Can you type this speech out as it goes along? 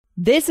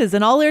This is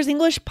an All Ears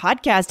English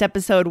podcast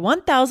episode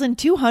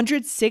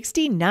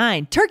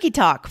 1269, Turkey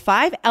Talk,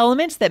 5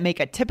 elements that make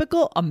a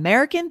typical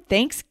American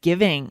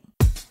Thanksgiving.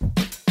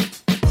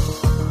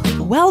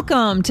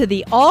 Welcome to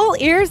the All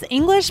Ears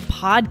English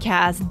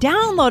podcast,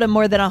 downloaded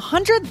more than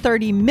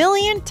 130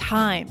 million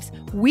times.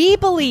 We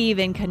believe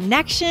in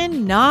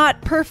connection,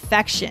 not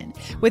perfection,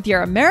 with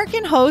your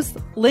American hosts,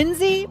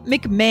 Lindsay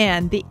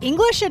McMahon, the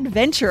English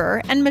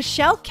adventurer, and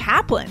Michelle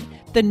Kaplan,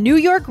 the New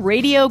York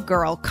radio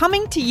girl,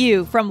 coming to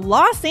you from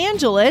Los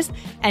Angeles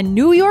and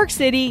New York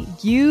City,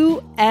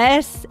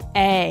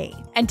 USA.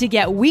 And to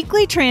get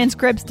weekly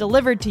transcripts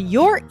delivered to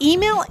your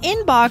email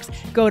inbox,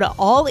 go to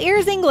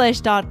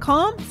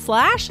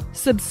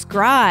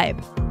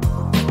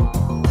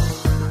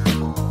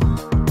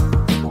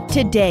allearsenglish.com/subscribe.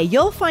 Today,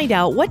 you'll find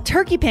out what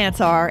turkey pants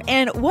are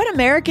and what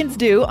Americans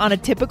do on a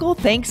typical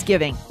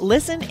Thanksgiving.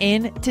 Listen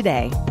in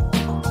today.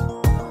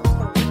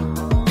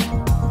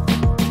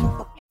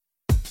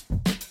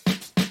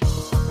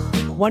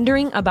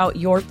 Wondering about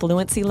your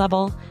fluency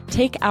level?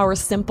 Take our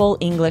simple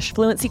English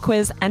fluency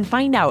quiz and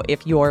find out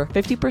if you're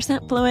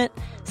 50% fluent,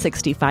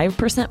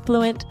 65%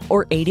 fluent,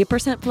 or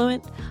 80%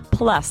 fluent.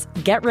 Plus,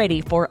 get ready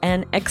for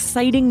an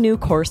exciting new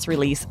course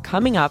release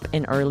coming up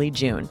in early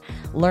June.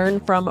 Learn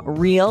from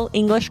real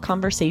English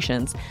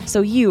conversations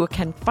so you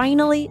can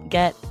finally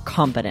get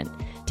confident.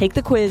 Take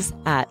the quiz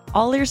at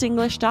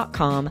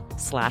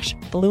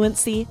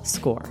allearsenglish.com/fluency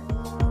score.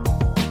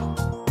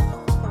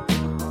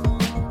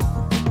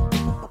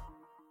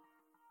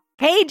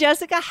 Hey,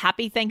 Jessica,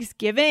 happy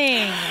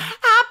Thanksgiving.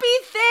 Happy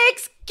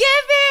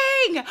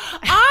Thanksgiving!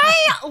 I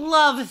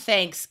love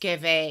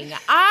Thanksgiving.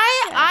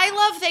 I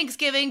love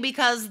Thanksgiving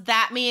because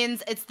that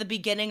means it's the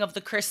beginning of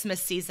the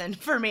Christmas season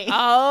for me.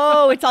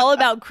 Oh, it's all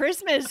about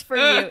Christmas for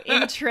you.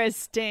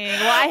 Interesting.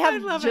 Well,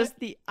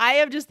 I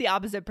have just the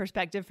opposite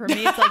perspective for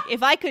me. It's like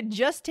if I could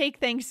just take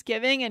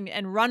Thanksgiving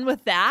and run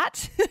with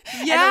that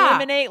and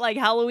eliminate like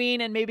Halloween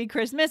and maybe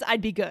Christmas,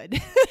 I'd be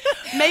good.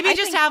 Maybe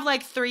just have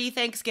like 3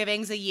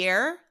 Thanksgivings a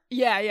year.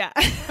 Yeah.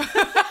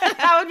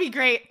 That would be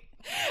great.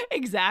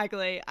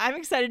 Exactly. I'm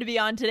excited to be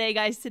on today,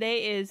 guys.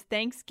 Today is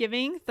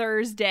Thanksgiving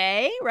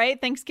Thursday, right?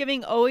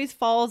 Thanksgiving always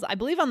falls, I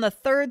believe, on the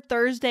 3rd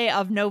Thursday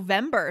of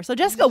November. So,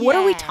 Jessica, what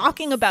are we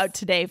talking about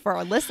today for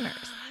our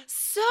listeners?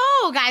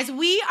 So, guys,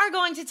 we are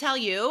going to tell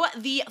you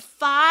the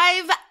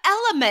 5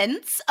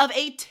 elements of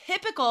a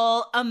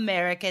typical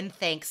American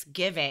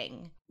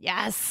Thanksgiving.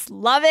 Yes,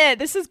 love it.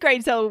 This is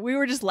great. So we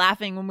were just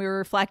laughing when we were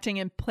reflecting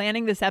and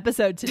planning this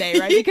episode today,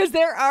 right? Because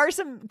there are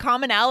some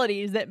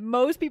commonalities that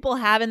most people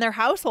have in their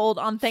household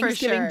on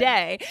Thanksgiving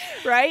Day,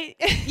 right?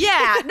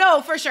 Yeah,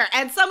 no, for sure.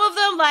 And some of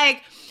them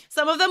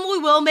we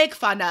will make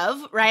fun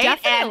of, right?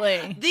 Definitely.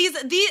 And these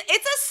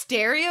it's a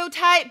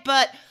stereotype,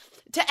 but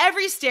to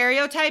every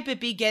stereotype, it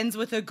begins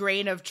with a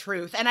grain of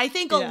truth. And I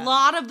think a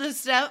lot of the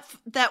stuff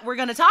that we're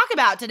going to talk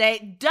about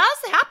today does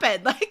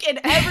happen, like in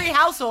every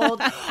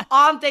household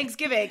on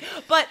Thanksgiving.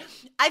 But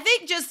I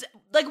think just,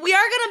 like, we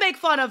are going to make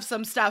fun of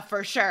some stuff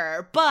for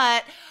sure.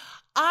 But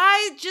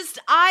I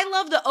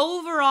love the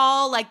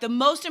overall, like, the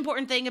most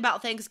important thing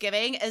about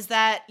Thanksgiving is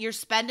that you're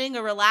spending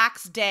a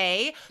relaxed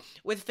day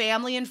with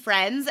family and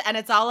friends, and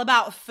it's all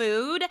about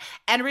food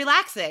and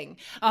relaxing.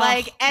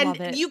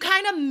 And you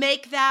kind of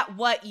make that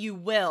what you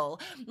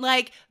will.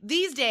 Like,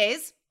 these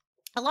days,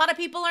 a lot of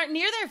people aren't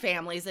near their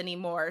families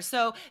anymore.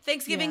 So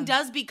Thanksgiving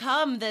does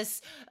become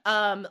this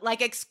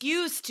like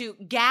excuse to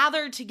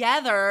gather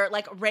together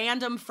like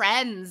random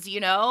friends, you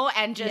know,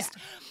 and just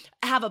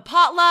have a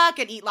potluck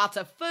and eat lots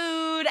of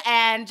food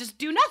and just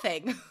do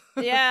nothing.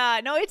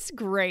 Yeah, no, it's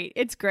great.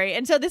 It's great.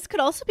 And so this could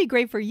also be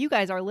great for you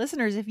guys, our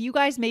listeners. If you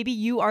guys, maybe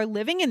you are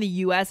living in the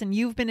US and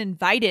you've been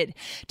invited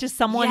to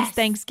someone's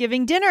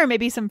Thanksgiving dinner,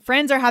 maybe some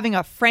friends are having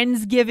a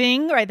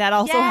Friendsgiving, right? That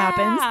also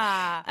happens,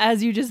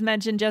 as you just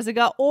mentioned,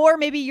 Jessica. Or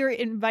maybe you're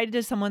invited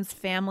to someone's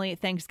family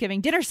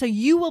Thanksgiving dinner. So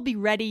you will be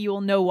ready. You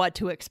will know what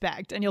to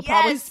expect. And you'll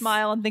probably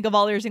smile and think of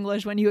All Ears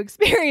English when you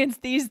experience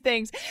these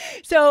things.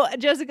 So,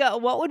 Jessica,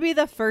 what would be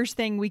the first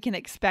thing we can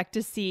expect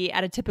to see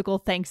at a typical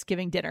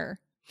Thanksgiving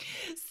dinner?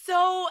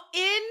 So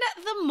in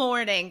the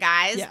morning,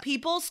 guys,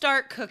 people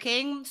start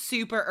cooking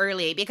super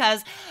early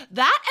because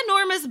that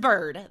enormous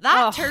bird,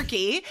 that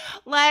turkey,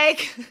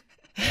 like...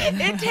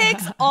 It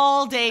takes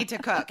all day to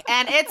cook,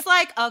 and it's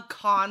like a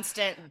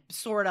constant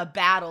sort of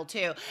battle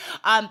too.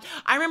 I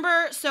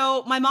remember,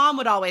 so my mom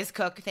would always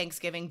cook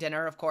Thanksgiving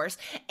dinner, of course,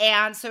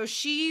 and so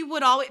she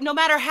would always, no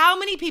matter how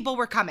many people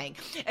were coming,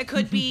 it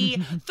could be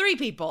 3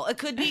 people, it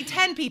could be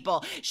 10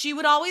 people, she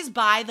would always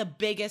buy the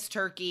biggest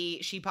turkey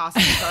she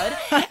possibly could,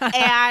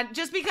 and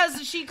just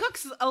because she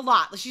cooks a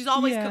lot, she's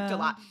always cooked a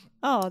lot.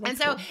 Oh, that's and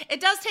so cool. It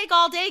does take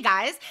all day,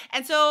 guys.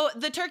 And so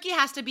the turkey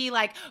has to be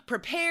like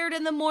prepared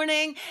in the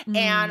morning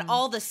and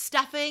all the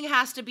stuffing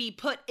has to be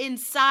put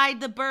inside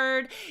the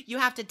bird. You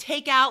have to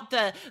take out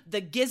the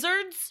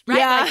gizzards, right?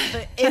 Yeah. Like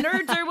the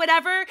innards or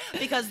whatever,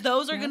 because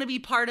those are going to be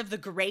part of the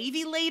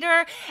gravy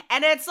later.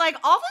 And it's like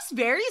all this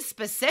very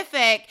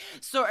specific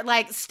sort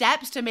like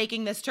steps to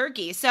making this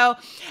turkey. So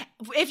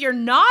if you're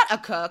not a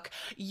cook,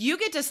 you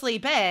get to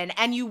sleep in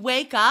and you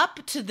wake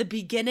up to the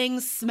beginning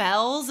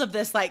smells of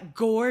this like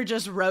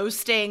gorgeous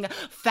roasting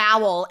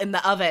fowl in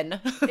the oven.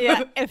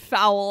 Yeah,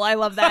 fowl. I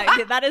love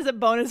that. That is a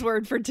bonus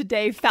word for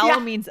today. Fowl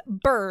means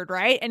bird,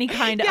 right? Any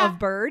kind of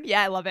bird.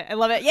 Yeah, I love it. I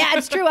love it. Yeah,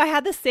 it's true. I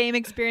had the same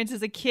experience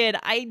as a kid.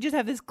 I just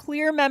have this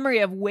clear memory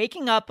of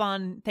waking up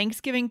on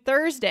Thanksgiving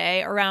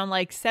Thursday around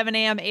like 7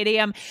 a.m., 8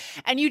 a.m.,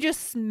 and you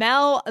just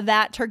smell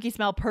that turkey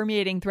smell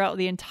permeating throughout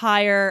the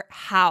entire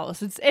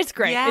house. It's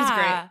great. Yeah. It's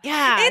great.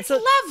 Yeah. It's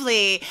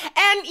lovely.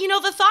 And, you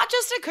know, the thought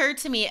just occurred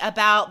to me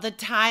about the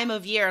time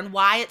of year and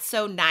why it's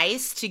so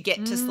nice to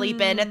get to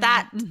sleep in at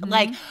that,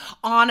 like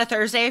on a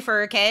Thursday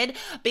for a kid,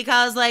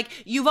 because like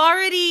you've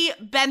already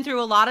been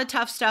through a lot of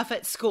tough stuff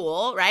at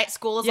school, right?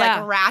 School is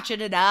like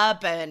ratcheted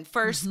up and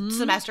first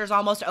semester's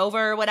almost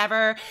over or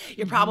whatever.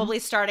 You're probably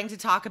starting to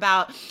talk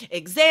about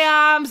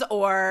exams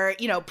or,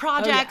 you know,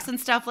 projects and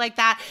stuff like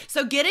that.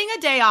 So getting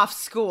a day off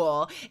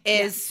school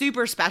is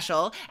super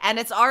special, and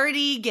it's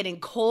already getting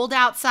cold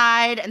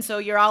outside, and so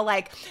you're all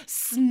like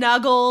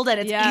snuggled and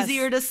it's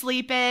easier to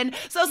sleep in.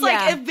 So it's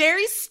like a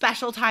very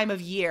special time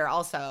of year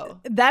also.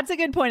 That's a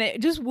good point.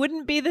 It just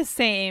wouldn't be the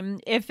same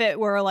if it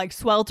were like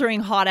sweltering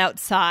hot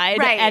outside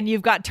and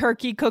you've got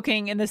turkey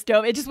cooking in the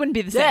stove. It just wouldn't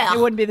be the same. It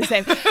wouldn't be the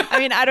same. I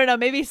mean, I don't know,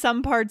 maybe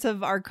some parts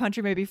of our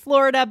country, maybe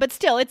Florida, but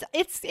still it's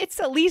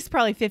at least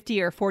probably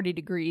 50 or 40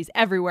 degrees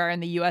everywhere in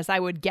the US, I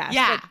would guess.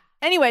 Yeah. But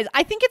anyways,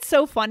 I think it's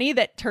so funny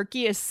that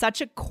turkey is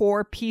such a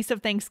core piece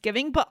of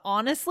Thanksgiving, but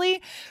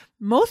honestly,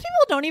 most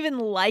people don't even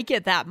like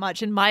it that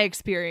much in my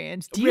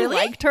experience. Do you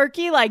like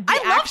turkey? Like the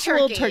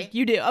actual turkey?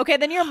 You do. Okay,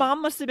 then your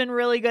mom must have been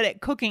really good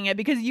at cooking it,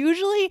 because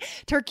usually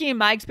turkey in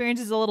my experience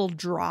is a little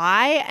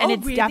dry, and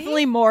it's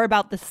definitely more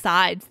about the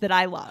sides that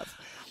I love.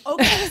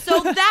 Okay, so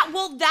that's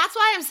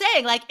why I'm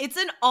saying, like, it's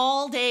an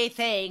all-day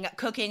thing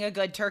cooking a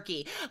good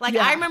turkey. Like,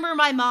 I remember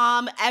my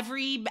mom,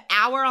 every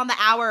hour on the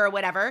hour or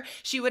whatever,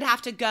 she would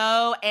have to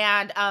go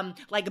and,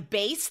 like,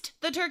 baste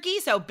the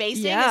turkey. So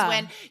basting is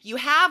when you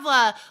have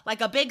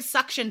a big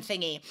suction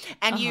thingy,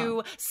 and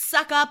you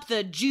suck up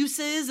the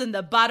juices and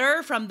the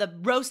butter from the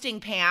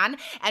roasting pan,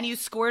 and you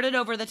squirt it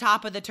over the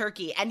top of the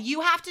turkey. And you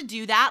have to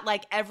do that,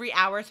 like, every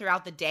hour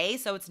throughout the day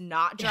so it's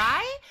not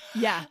dry.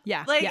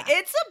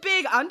 It's a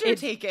big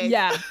undertaking.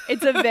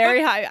 It's a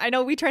very high. I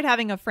know we tried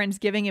having a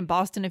Friendsgiving in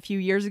Boston a few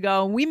years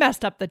ago, and we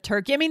messed up the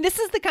turkey. I mean, this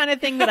is the kind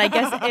of thing that I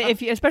guess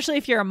especially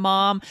if you're a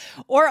mom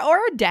or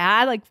a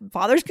dad, like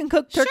fathers can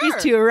cook turkeys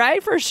too,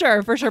 right? For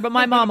sure. But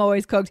my mom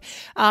always cooked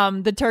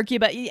the turkey.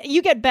 But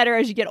you get better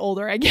as you get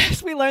older, I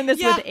guess. We learn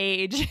this with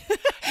age.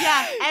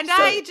 And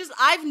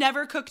I've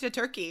never cooked a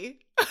turkey.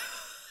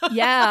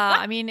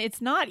 I mean,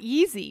 it's not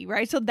easy,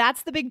 right? So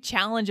that's the big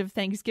challenge of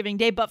Thanksgiving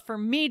Day. But for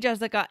me,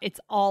 Jessica, it's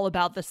all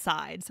about the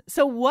sides.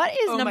 So what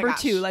is number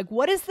 2? Like,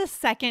 what is the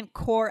second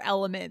core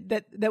element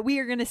that we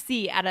are going to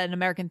see at an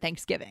American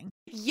Thanksgiving?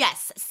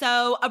 Yes.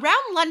 So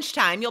around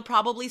lunchtime, you'll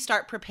probably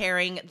start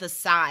preparing the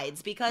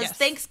sides, because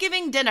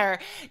Thanksgiving dinner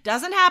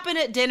doesn't happen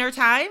at dinner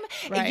time.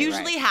 It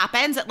usually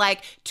happens at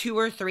like 2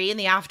 or 3 in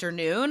the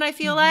afternoon, I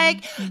feel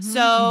like.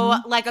 So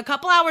like a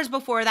couple hours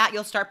before that,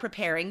 you'll start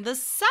preparing the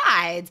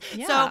sides.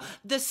 So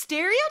the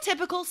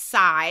stereotypical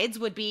sides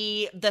would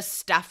be the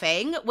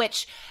stuffing,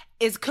 which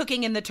is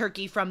cooking in the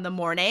turkey from the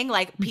morning,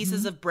 like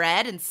pieces of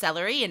bread and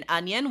celery and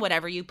onion,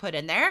 whatever you put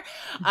in there.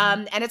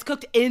 And it's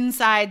cooked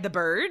inside the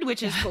bird,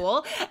 which is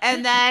cool.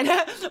 And then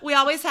we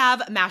always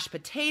have mashed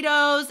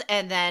potatoes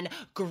and then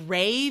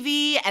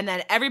gravy. And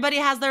then everybody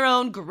has their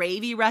own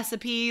gravy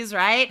recipes,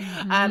 right?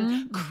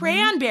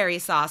 Cranberry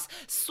sauce,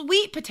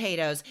 sweet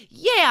potatoes,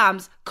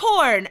 yams,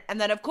 corn.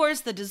 And then, of course,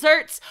 the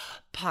desserts,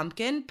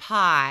 pumpkin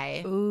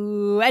pie.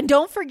 Ooh, and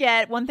don't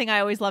forget, one thing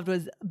I always loved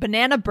was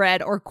banana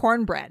bread or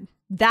cornbread.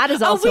 That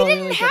is also we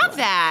didn't have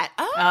that.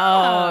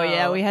 Oh,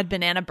 yeah, we had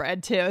banana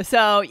bread too.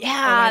 So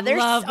there's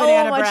so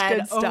much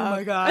good stuff. Oh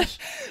my gosh.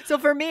 So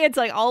for me, it's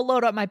like I'll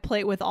load up my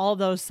plate with all of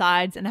those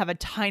sides and have a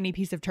tiny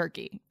piece of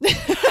turkey.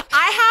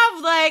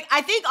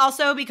 I think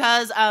also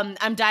because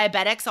I'm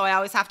diabetic, so I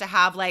always have to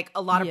have like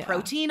a lot of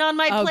protein on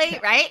my plate,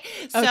 right?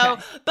 So,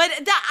 but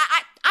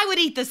I would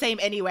eat the same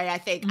anyway, I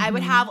think. I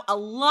would have a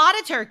lot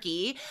of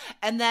turkey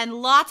and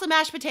then lots of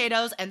mashed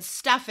potatoes and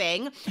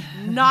stuffing,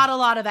 not a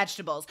lot of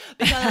vegetables,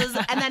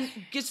 and then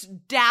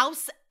just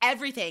douse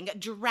everything,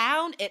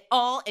 drown it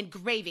all in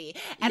gravy.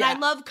 And I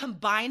love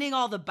combining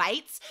all the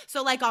bites.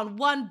 So like on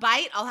one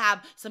bite, I'll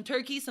have some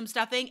turkey, some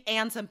stuffing,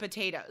 and some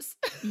potatoes.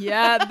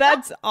 Yeah,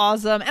 that's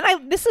awesome.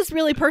 And this is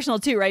really personal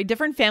too, right?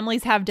 Different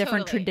families have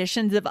different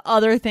traditions of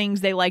other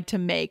things they like to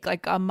make.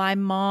 Like my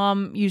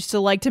mom used to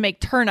like to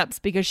make turnips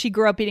because she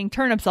grew up eating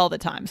turnips all the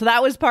time. So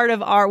that was part of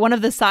one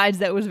of the sides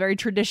that was very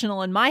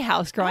traditional in my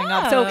house growing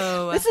up.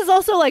 So this is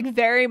also like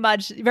very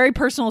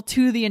personal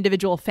to the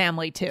individual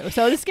family too.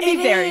 So this can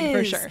be varied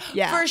for sure.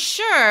 Yeah. For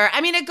sure. I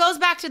mean, it goes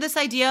back to this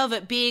idea of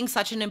it being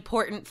such an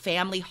important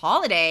family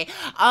holiday.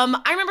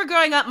 I remember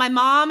growing up, my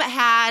mom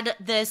had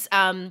this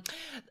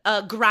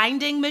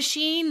grinding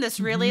machine, this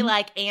really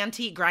like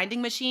antique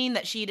grinding machine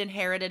that she'd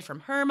inherited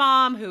from her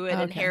mom, who had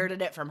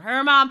inherited it from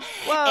her mom.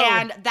 Whoa.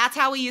 And that's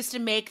how we used to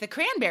make the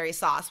cranberry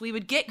sauce. We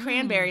would get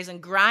cranberries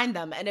and grind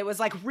them, and it was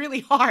like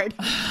really hard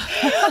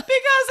because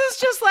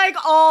it's just like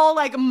all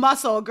like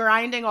muscle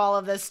grinding all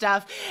of this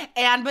stuff.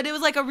 But it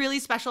was like a really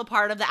special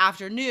part of the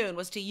afternoon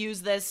was to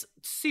use this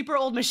super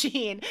old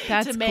machine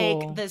to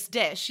make this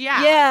dish.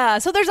 Yeah.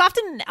 So there's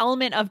often an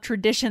element of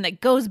tradition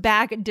that goes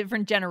back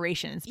different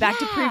generations, back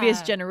to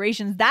previous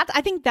generations.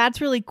 I think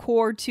that's really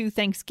core to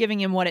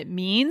Thanksgiving and what it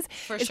means.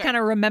 It's kind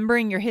of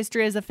remembering your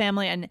history as a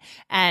family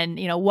and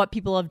you know what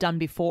people have done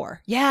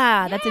before.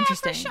 Yeah, that's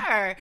interesting. For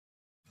sure.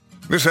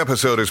 This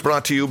episode is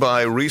brought to you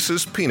by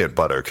Reese's Peanut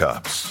Butter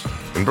Cups.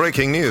 In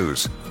breaking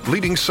news,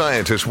 leading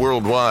scientists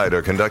worldwide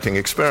are conducting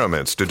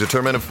experiments to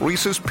determine if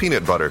Reese's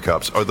Peanut Butter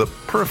Cups are the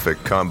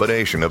perfect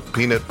combination of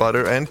peanut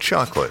butter and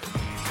chocolate.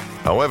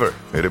 However,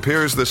 it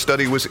appears the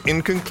study was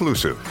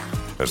inconclusive,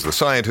 as the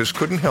scientists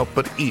couldn't help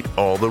but eat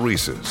all the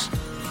Reese's.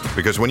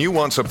 Because when you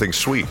want something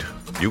sweet,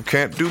 you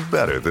can't do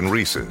better than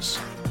Reese's.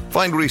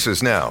 Find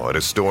Reese's now at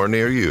a store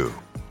near you.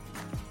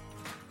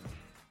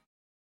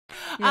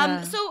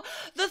 So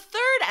the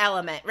third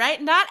element,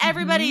 right? Not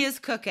everybody is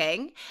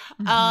cooking.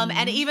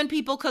 And even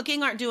people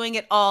cooking aren't doing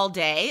it all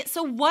day.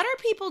 So what are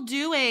people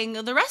doing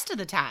the rest of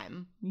the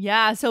time?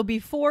 Yeah. So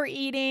before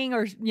eating,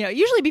 or, you know,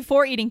 usually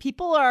before eating,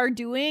 people are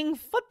doing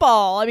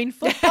football. I mean,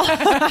 football.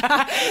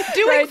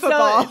 Doing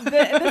football. So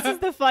this is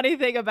the funny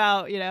thing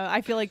about, you know,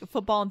 I feel like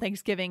football and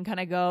Thanksgiving kind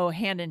of go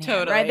hand in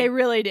hand, right? They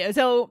really do.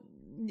 So,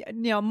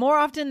 you know, more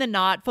often than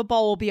not,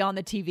 football will be on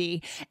the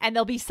TV and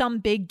there'll be some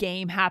big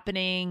game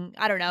happening.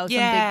 I don't know. Some big, you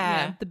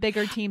know, the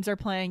bigger teams are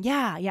playing.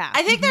 Yeah.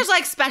 I think there's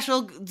like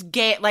special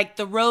game, like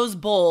the Rose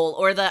Bowl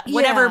or the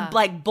whatever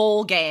like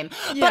bowl game.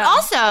 But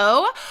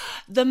also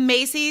the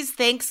Macy's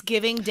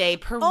Thanksgiving Day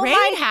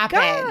Parade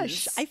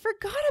happens. Gosh, I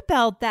forgot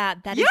about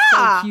that. That is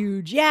so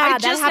huge. Yeah, I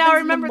just now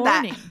remember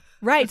that.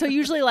 Right. So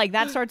usually like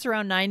that starts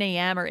around 9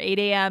 a.m. or 8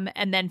 a.m.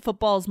 and then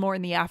football's more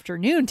in the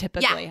afternoon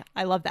typically. Yeah.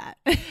 I love that.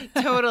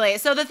 Totally.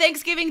 So the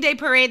Thanksgiving Day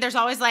Parade, there's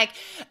always like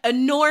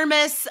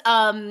enormous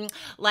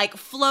like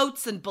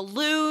floats and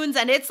balloons.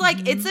 And it's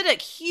like, it's a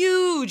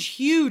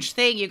huge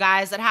thing, you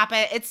guys, that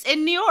happen. It's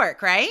in New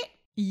York, right?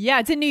 Yeah,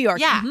 it's in New York.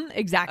 Yeah.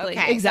 Exactly.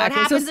 Okay. Exactly. So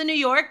it happens in New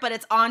York, but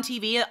it's on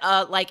TV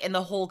like in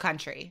the whole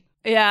country.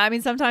 Yeah, I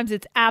mean, sometimes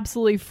it's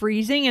absolutely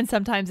freezing and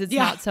sometimes it's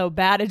not so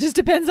bad. It just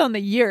depends on the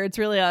year. It's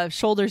really a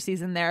shoulder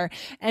season there,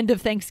 end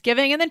of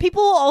Thanksgiving. And then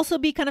people will also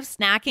be kind of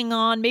snacking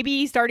on,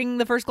 maybe starting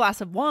the first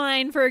glass of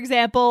wine, for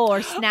example, or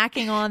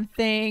snacking on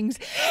things,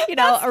 you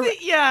know.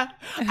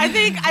 I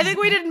think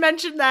we didn't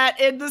mention that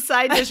in the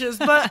side dishes,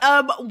 but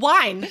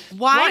wine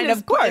is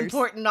of course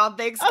important on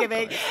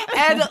Thanksgiving.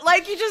 And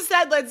like you just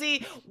said,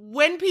 Lindsay,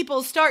 when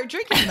people start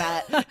drinking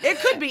that, it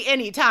could be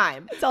any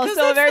time. It's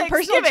also a very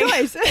personal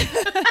choice.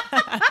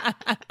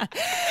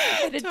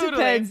 It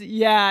depends.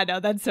 Yeah,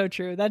 no, that's so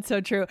true. That's so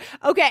true.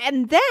 Okay,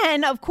 and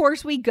then of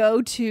course we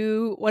go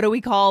to, what do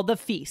we call, the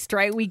feast,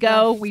 right? We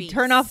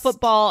turn off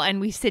football and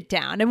we sit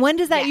down. And when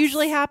does that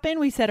usually happen?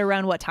 We said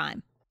around what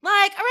time?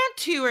 Like around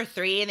 2 or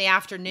 3 in the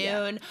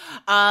afternoon.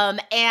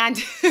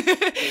 And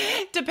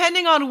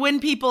depending on when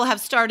people have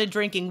started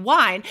drinking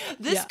wine,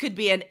 this could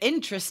be an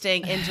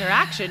interesting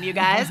interaction, you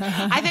guys.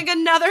 I think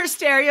another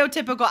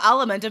stereotypical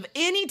element of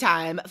any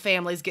time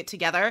families get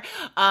together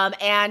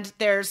and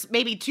there's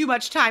maybe too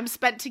much time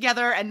spent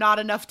together and not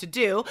enough to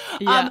do,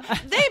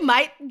 there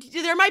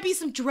might be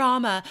some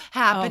drama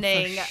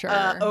happening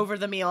over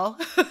the meal.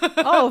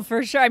 Oh,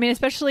 for sure. I mean,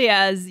 especially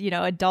as, you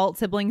know, adult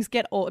siblings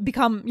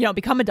become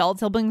adult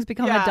siblings,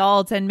 become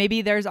adults, and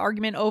maybe there's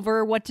argument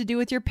over what to do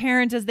with your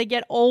parents as they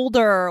get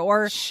older,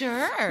 or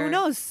who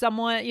knows,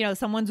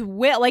 someone's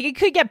will. Like, it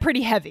could get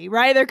pretty heavy,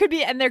 right? There could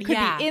be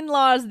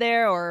in-laws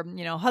there, or,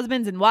 you know,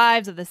 husbands and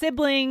wives of the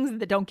siblings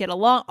that don't get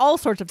along. All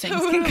sorts of things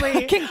can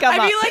come up.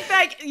 I feel like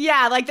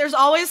that. Like there's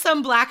always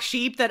some black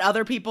sheep that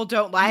other people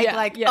don't like.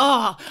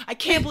 Oh, I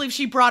can't believe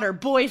she brought her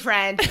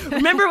boyfriend.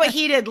 Remember what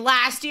he did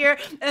last year?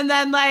 And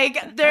then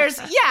like there's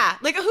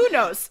who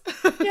knows?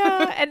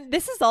 And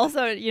this is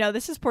also, you know,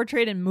 this is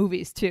portrayed in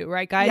movies too,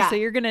 right, guys? So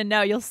you're gonna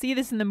know, you'll see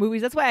this in the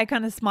movies. That's why I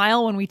kind of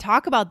smile when we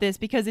talk about this,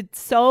 because it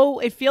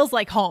feels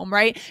like home,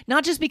 right?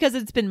 Not just because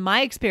it's been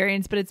my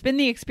experience, but it's been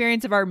the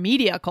experience of our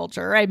media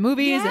culture, right?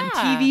 Movies and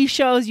TV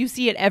shows, you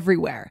see it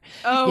everywhere.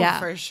 Oh,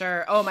 for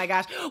sure. Oh my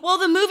gosh. Well,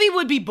 the movie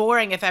would be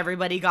boring if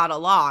everybody got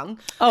along.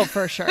 Oh,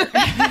 for sure. And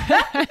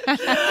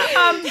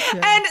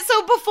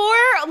so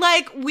before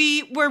like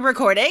we were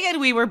recording and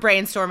we were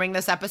brainstorming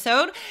this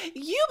episode,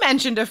 you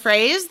mentioned a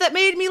phrase that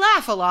made me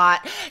laugh a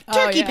lot.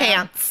 Turkey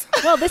pants.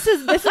 Well, this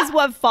is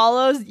what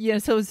follows. You know,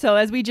 so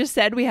as we just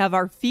said, we have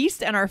our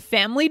feast and our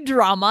family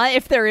drama,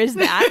 if there is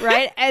that,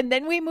 right? And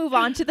then we move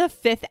on to the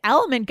fifth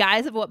element,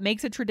 guys, of what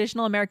makes a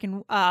traditional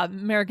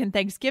American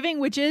Thanksgiving,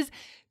 which is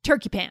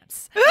turkey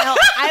pants. Now,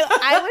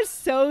 I was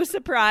so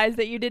surprised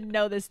that you didn't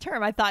know this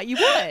term. I thought you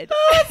would.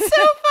 Oh, it's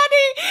so funny.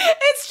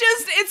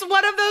 It's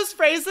one of those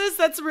phrases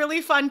that's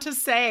really fun to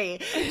say.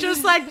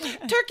 Just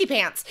like turkey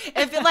pants.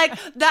 If like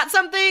that's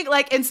something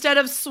like instead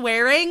of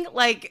swearing,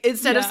 like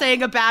instead of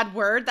saying a bad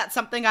word, that's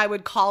something I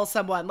would call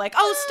someone like,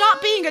 oh,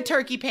 stop being a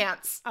turkey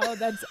pants. Oh,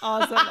 that's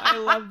awesome. I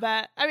love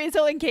that. I mean,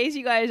 so in case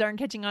you guys aren't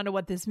catching on to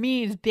what this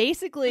means,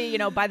 basically, you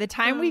know, by the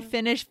time we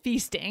finish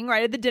feasting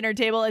right at the dinner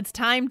table, it's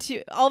time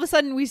to all of a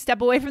sudden we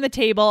step away from the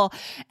table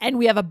and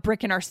we have a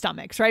brick in our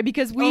stomachs, right?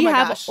 Because we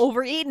have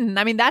overeaten.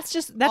 I mean,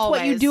 that's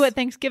what you do at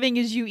Thanksgiving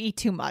is you eat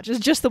too much. It's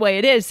just the way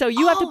it is. So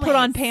you have to put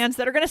on pants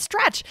that are going to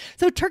stretch.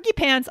 So turkey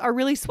pants are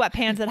really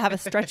sweatpants that have a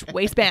stretch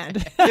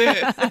waistband.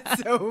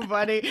 That's so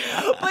funny.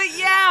 But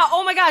yeah,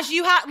 oh my gosh,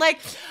 you have like,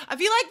 I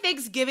feel like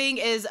Thanksgiving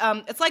is,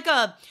 it's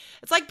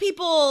like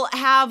people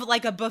have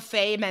like a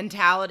buffet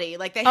mentality.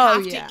 Like they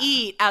have to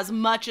eat as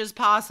much as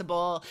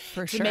possible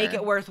to make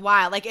it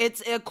worthwhile. Like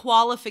it's a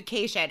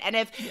qualification. And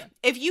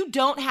if you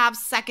don't have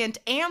second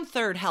and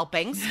third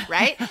helpings,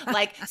 right?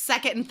 Like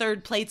second and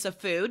third plates of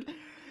food,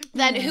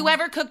 then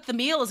whoever cooked the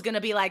meal is going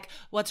to be like,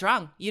 what's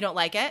wrong? You don't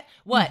like it?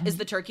 What? Is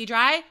the turkey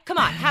dry? Come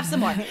on, have some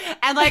more.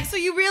 And like, so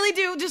you really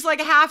do just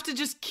like have to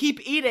just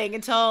keep eating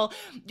until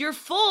you're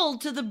full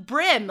to the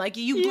brim. Like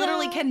you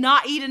literally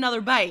cannot eat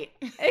another bite.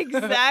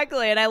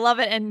 Exactly. And I love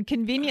it. And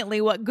conveniently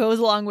what goes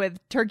along with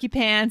turkey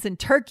pants and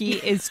turkey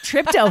is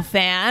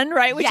tryptophan,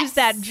 right? Which is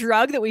that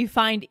drug that we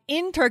find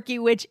in turkey,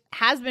 which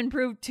has been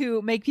proved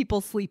to make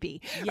people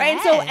sleepy. Yes. Right.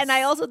 And so, and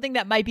I also think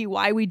that might be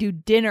why we do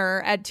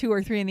dinner at 2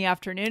 or 3 in the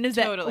afternoon is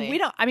that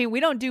we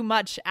don't do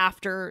much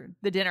after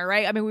the dinner,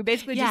 right? I mean, we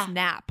basically just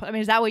nap. I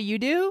mean, is that what you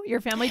do?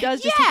 Your family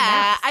does? Just take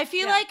naps? I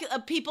feel like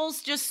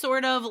people's just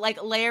sort of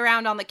like lay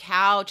around on the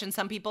couch and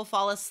some people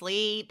fall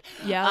asleep.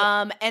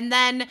 Yeah. And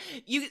then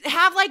you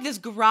have like this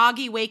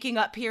groggy waking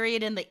up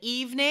period in the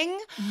evening.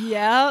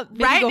 Yeah.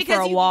 Right?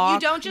 Because you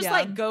don't just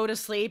like go to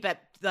sleep at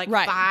like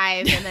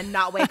 5 and then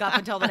not wake up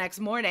until the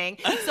next morning.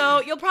 So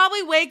you'll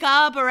probably wake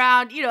up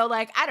around, you know,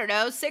 like, I don't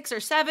know, 6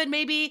 or 7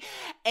 maybe.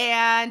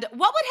 And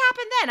what would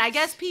happen then? I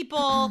guess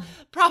people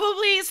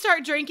probably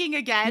start drinking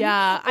again.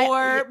 Yeah.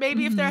 Or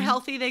maybe if they're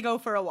healthy, they go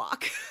for a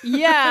walk.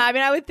 Yeah. I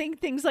mean, I would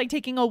think things like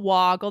taking a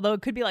walk, although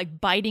it could be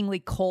like bitingly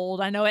cold.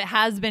 I know it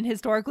has been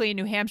historically in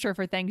New Hampshire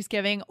for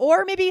Thanksgiving.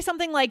 Or maybe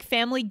something like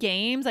family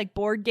games, like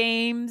board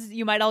games.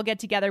 You might all get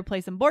together,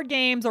 play some board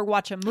games or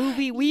watch a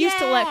movie. We used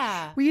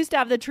to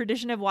have the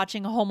tradition of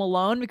watching Home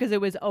Alone because it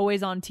was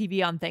always on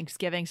TV on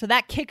Thanksgiving. So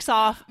that kicks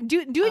off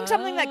doing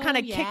something that kind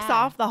of kicks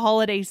off the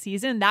holiday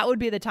season. That would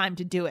be the time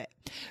to do it.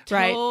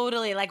 Right?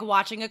 Totally. Like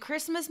watching a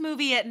Christmas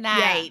movie at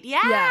night.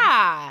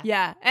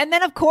 Yeah. And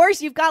then of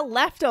course you've got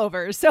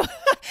leftovers. So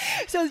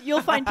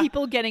you'll find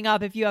people getting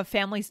up if you have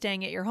family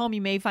staying at your home.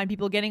 You may find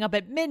people getting up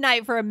at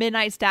midnight for a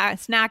midnight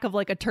snack of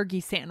like a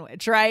turkey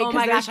sandwich, right? Oh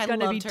my gosh, I love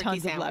turkey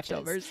tons of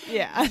leftovers.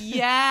 Yeah.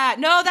 Yeah.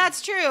 No,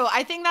 that's true.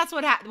 I think that's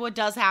what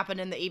does happen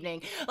in the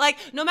evening. Like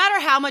no matter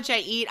how much I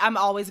eat, I'm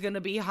always going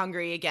to be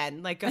hungry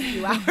again like a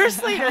few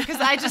hours later because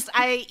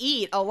I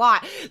eat a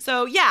lot.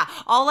 So yeah,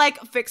 I'll like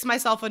fix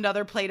myself another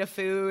plate of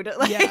food.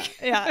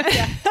 Like,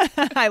 yeah.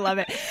 I love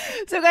it.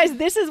 So guys,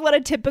 this is what a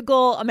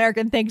typical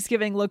American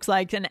Thanksgiving looks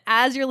like. And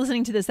as you're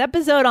listening to this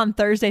episode on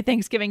Thursday,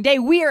 Thanksgiving Day,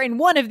 we are in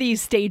one of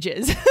these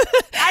stages.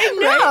 I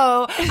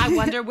know. Right? I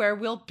wonder where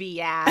we'll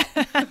be at.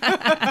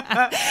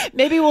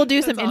 Maybe we'll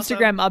do some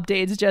Instagram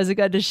updates,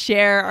 Jessica, to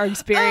share our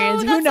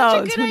experience. Oh, that's Who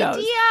knows? Such a good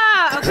idea.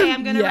 Okay,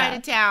 I'm going to write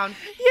it down.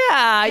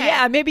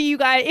 Yeah. Maybe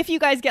if you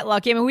guys get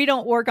lucky. I mean, we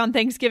don't work on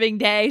Thanksgiving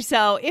Day.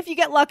 So if you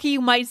get lucky,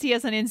 you might see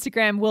us on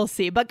Instagram. We'll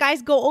see. But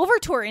guys, go over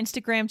to our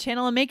Instagram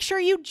channel and make sure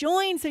you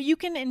join so you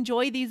can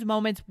enjoy these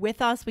moments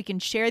with us. We can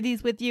share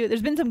these with you.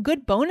 There's been some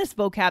good bonus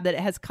vocab that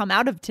has come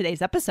out of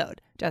today's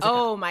episode, Jessica.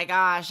 Oh my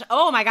gosh.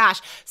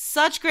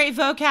 Such great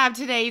vocab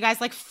today, you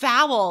guys. Like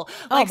foul.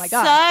 Like oh my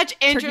gosh. Such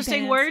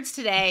interesting words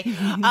today.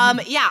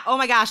 Oh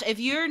my gosh. If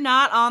you're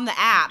not on the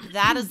app,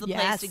 that is the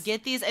place to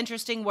get these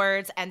interesting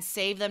words and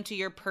save them to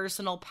your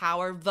personal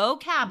power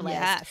vocab list.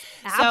 Yes,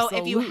 so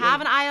if you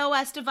have an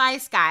iOS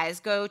device, guys,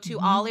 go to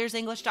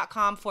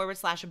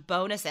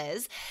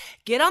allearsenglish.com/bonuses.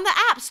 Get on the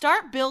app.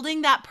 Start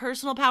building that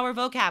personal power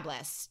vocab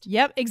list.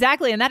 Yep,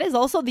 exactly. And that is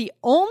also the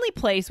only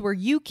place where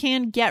you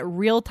can get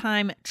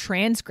real-time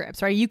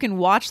transcripts, right? You can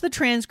watch the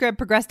transcript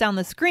progress down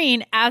the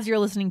screen as you're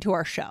listening to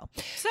our show.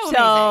 So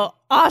amazing.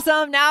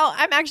 Awesome. Now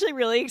I'm actually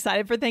really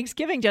excited for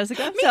Thanksgiving,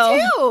 Jessica. Me too.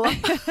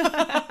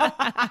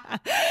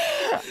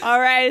 All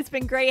right. It's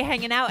been great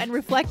hanging out and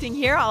reflecting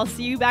here. I'll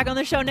see you back on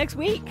the show next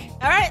week.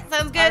 All right.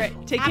 Sounds good. All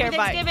right, take care. Happy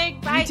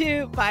Thanksgiving. Bye. You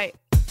too. Bye.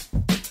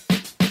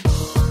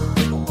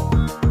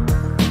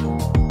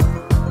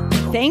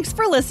 Thanks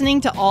for listening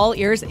to All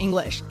Ears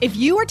English. If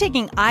you are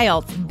taking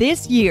IELTS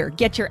this year,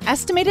 get your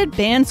estimated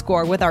band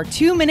score with our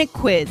 2-minute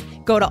quiz.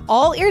 Go to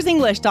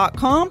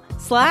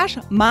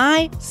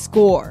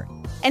allearsenglish.com/myscore.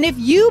 And if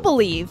you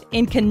believe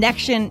in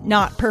connection,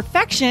 not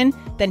perfection,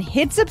 then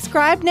hit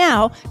subscribe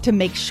now to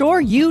make sure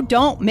you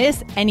don't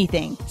miss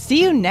anything.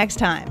 See you next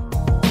time.